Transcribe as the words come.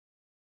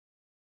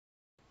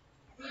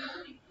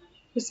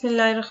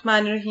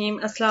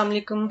Bismillahirrahmanirrahim. Assalamu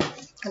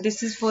alaikum.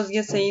 This is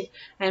Fozia Saeed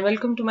and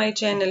welcome to my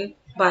channel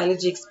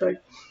Biology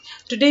Expert.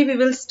 Today we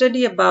will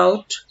study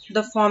about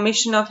the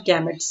formation of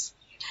gametes.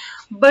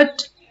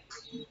 But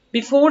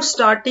before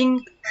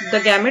starting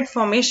the gamete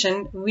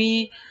formation,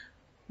 we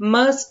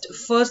must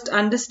first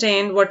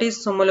understand what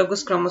is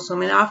homologous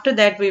chromosome, and after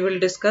that we will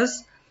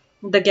discuss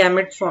the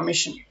gamete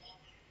formation.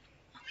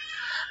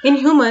 In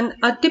human,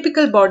 a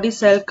typical body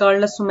cell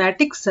called a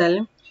somatic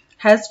cell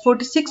has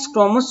 46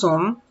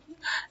 chromosomes.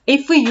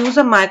 If we use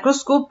a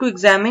microscope to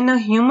examine a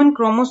human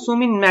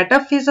chromosome in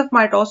metaphase of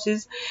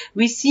mitosis,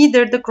 we see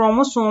that the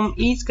chromosome,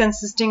 each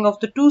consisting of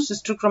the two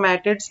sister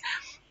chromatids,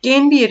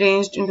 can be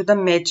arranged into the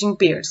matching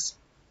pairs.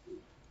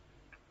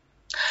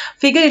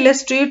 Figure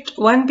illustrates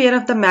one pair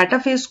of the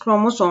metaphase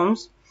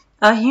chromosomes.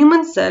 A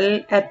human cell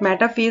at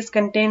metaphase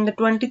contains the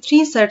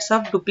 23 sets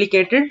of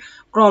duplicated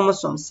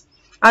chromosomes.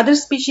 Other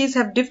species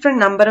have different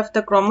number of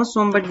the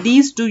chromosome, but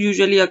these two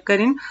usually occur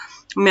in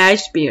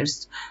matched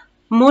pairs.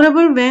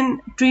 Moreover, when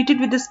treated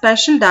with the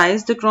special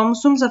dyes, the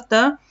chromosomes of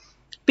the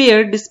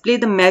pair display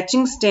the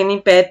matching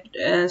staining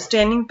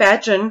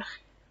pattern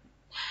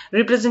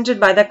represented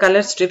by the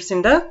color strips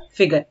in the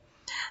figure.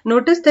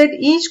 Notice that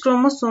each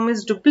chromosome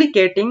is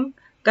duplicating,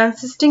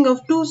 consisting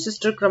of two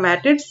sister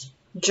chromatids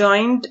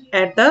joined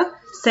at the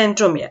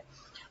centromere.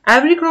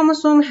 Every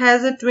chromosome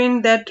has a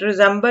twin that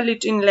resemble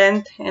it in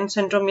length and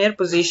centromere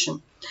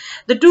position.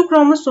 The two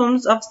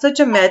chromosomes of such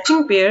a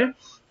matching pair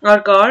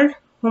are called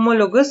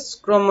homologous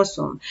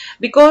chromosome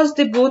because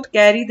they both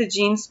carry the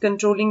genes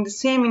controlling the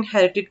same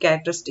inherited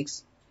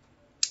characteristics.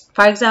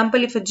 For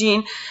example, if a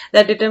gene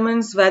that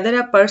determines whether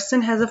a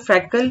person has a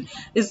freckle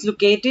is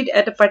located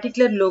at a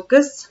particular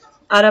locus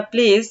or a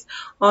place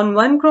on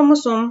one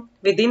chromosome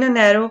within a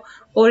narrow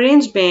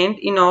orange band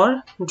in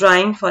our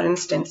drawing, for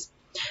instance,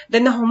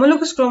 then the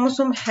homologous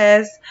chromosome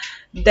has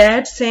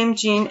that same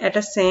gene at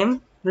a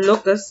same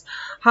locus.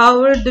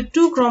 However, the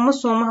two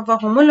chromosomes of a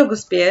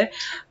homologous pair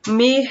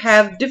may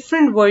have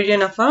different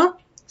versions of a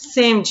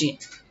same gene.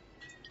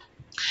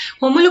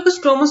 Homologous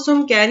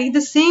chromosomes carry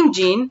the same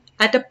gene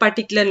at a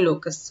particular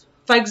locus.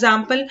 For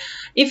example,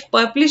 if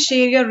purplish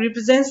area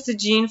represents the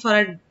gene for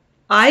an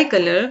eye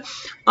color,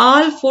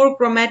 all four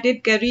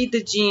chromatids carry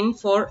the gene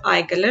for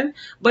eye color,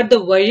 but the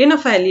version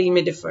of allele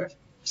may differ.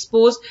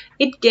 Suppose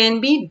it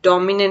can be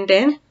dominant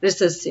and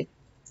recessive.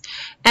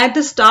 At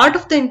the start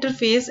of the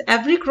interphase,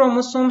 every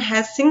chromosome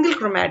has single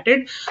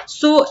chromatid,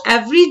 so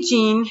every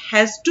gene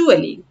has two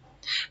alleles.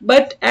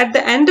 But at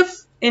the end of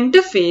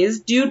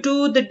interphase, due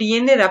to the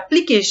DNA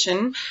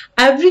replication,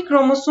 every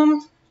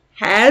chromosome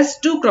has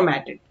two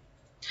chromatids.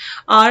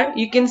 Or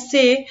you can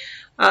say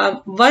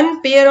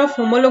one pair of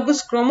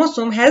homologous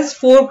chromosome has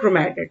four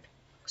chromatids.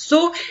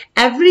 So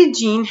every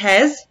gene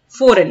has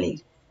four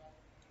alleles.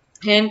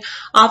 And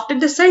after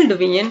the cell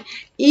division,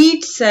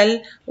 each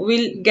cell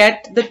will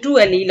get the two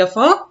alleles of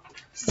a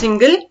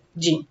single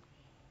gene.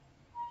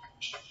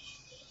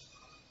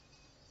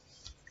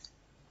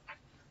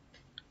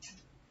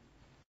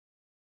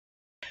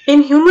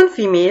 In human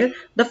female,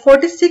 the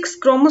 46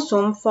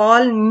 chromosomes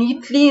fall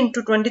neatly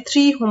into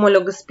 23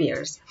 homologous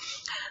pairs.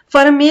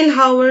 For a male,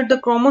 however, the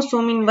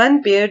chromosomes in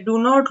one pair do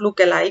not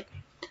look alike.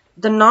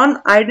 The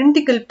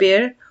non-identical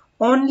pair,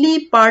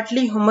 only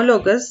partly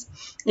homologous,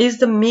 is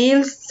the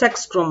male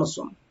sex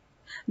chromosome.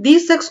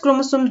 These sex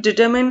chromosomes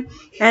determine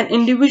an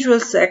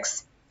individual's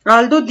sex,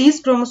 although these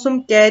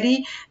chromosomes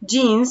carry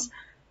genes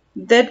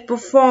that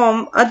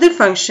perform other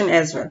functions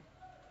as well.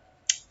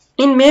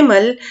 In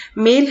mammal,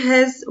 male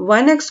has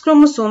one X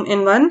chromosome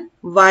and one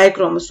Y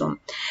chromosome.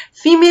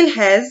 Female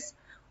has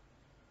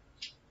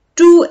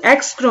two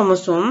X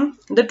chromosomes.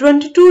 The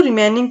 22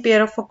 remaining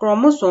pair of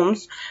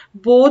chromosomes,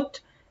 both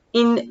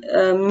in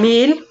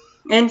male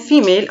and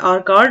female,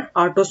 are called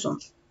autosome.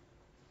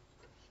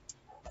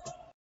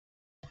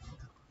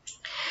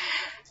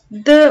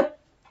 The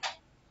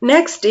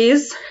next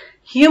is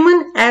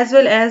human as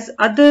well as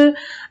other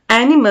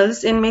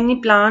animals and many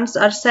plants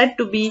are said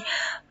to be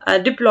a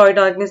diploid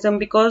organism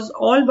because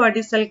all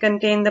body cells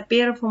contain the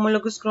pair of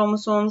homologous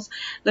chromosomes.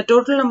 The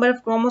total number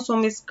of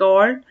chromosomes is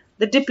called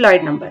the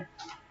diploid number.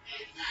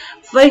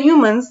 For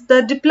humans,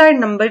 the diploid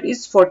number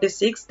is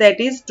 46, that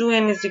is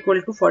 2n is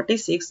equal to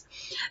 46.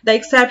 The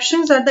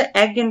exceptions are the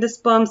egg and the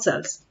sperm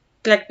cells,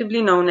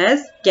 collectively known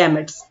as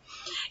gametes.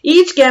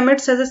 Each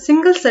gamete has a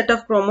single set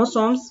of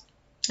chromosomes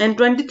and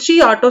 23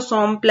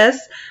 autosomes plus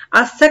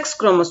a sex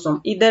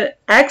chromosome, either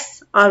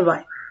X or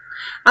Y.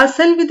 A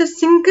cell with a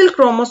single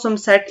chromosome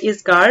set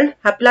is called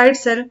haploid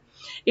cell.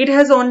 It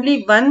has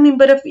only one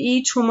member of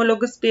each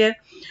homologous pair.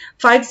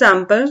 For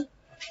example,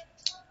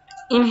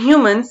 in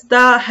humans,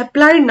 the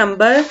haploid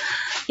number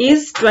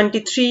is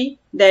 23,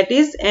 that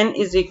is n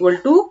is equal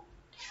to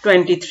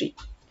 23.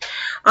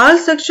 All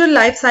sexual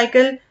life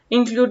cycle,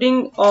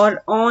 including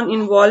or on,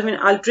 involve an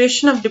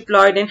alteration of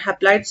diploid and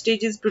haploid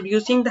stages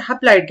producing the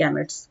haploid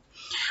gametes.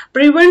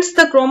 Prevents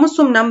the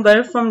chromosome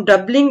number from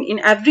doubling in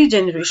every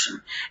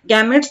generation.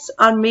 Gametes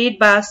are made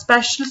by a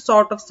special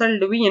sort of cell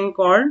division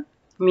called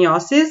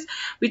meiosis,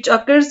 which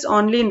occurs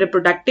only in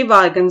reproductive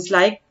organs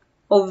like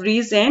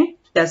ovaries and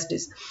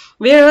testes.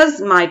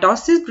 Whereas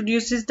mitosis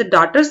produces the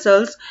daughter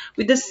cells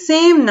with the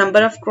same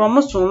number of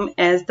chromosomes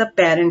as the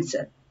parent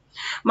cell.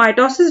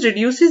 Mitosis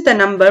reduces the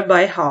number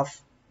by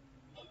half.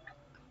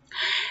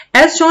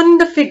 As shown in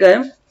the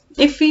figure,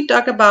 if we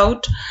talk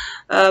about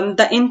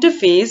the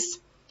interphase,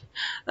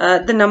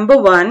 the number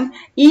 1,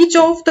 each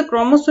of the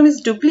chromosome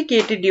is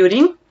duplicated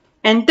during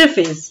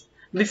interphase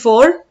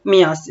before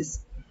meiosis.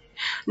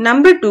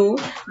 Number 2,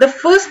 the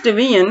first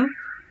division,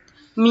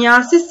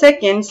 meiosis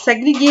second,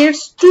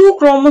 segregates 2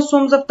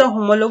 chromosomes of the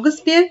homologous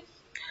pair,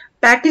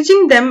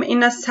 packaging them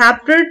in a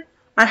separate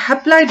or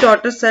haploid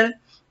daughter cell,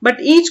 but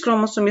each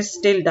chromosome is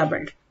still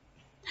doubled.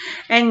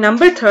 And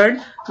number 3,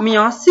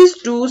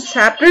 meiosis 2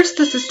 separates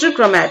the sister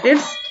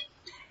chromatids.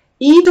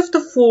 Each of the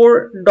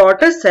 4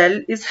 daughter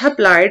cell is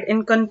haploid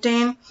and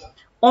contain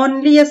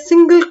only a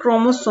single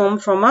chromosome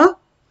from a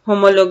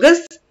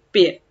homologous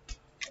pair.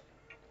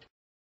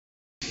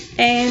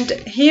 And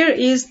here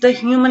is the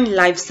human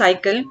life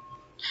cycle.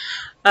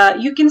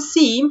 You can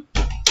see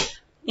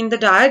in the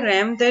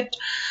diagram that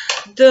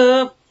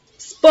the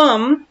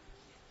sperm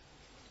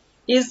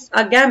is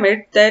a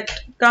gamete that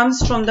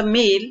comes from the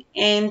male,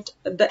 and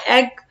the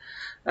egg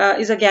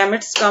is a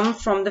gametes come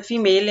from the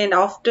female, and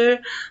after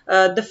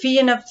the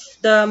fusion of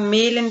the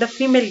male and the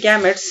female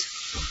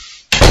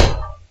gametes,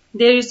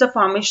 there is a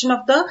formation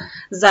of the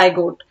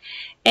zygote.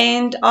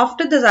 And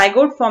after the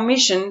zygote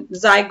formation,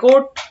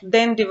 zygote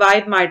then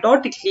divide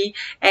mitotically,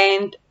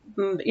 and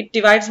it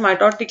divides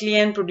mitotically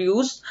and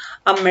produce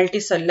a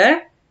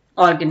multicellular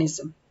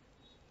organism.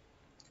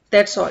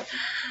 That's all.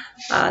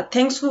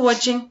 Thanks for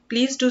watching.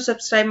 Please do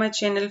subscribe my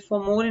channel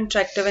for more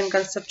interactive and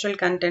conceptual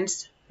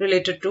contents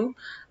related to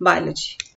biology.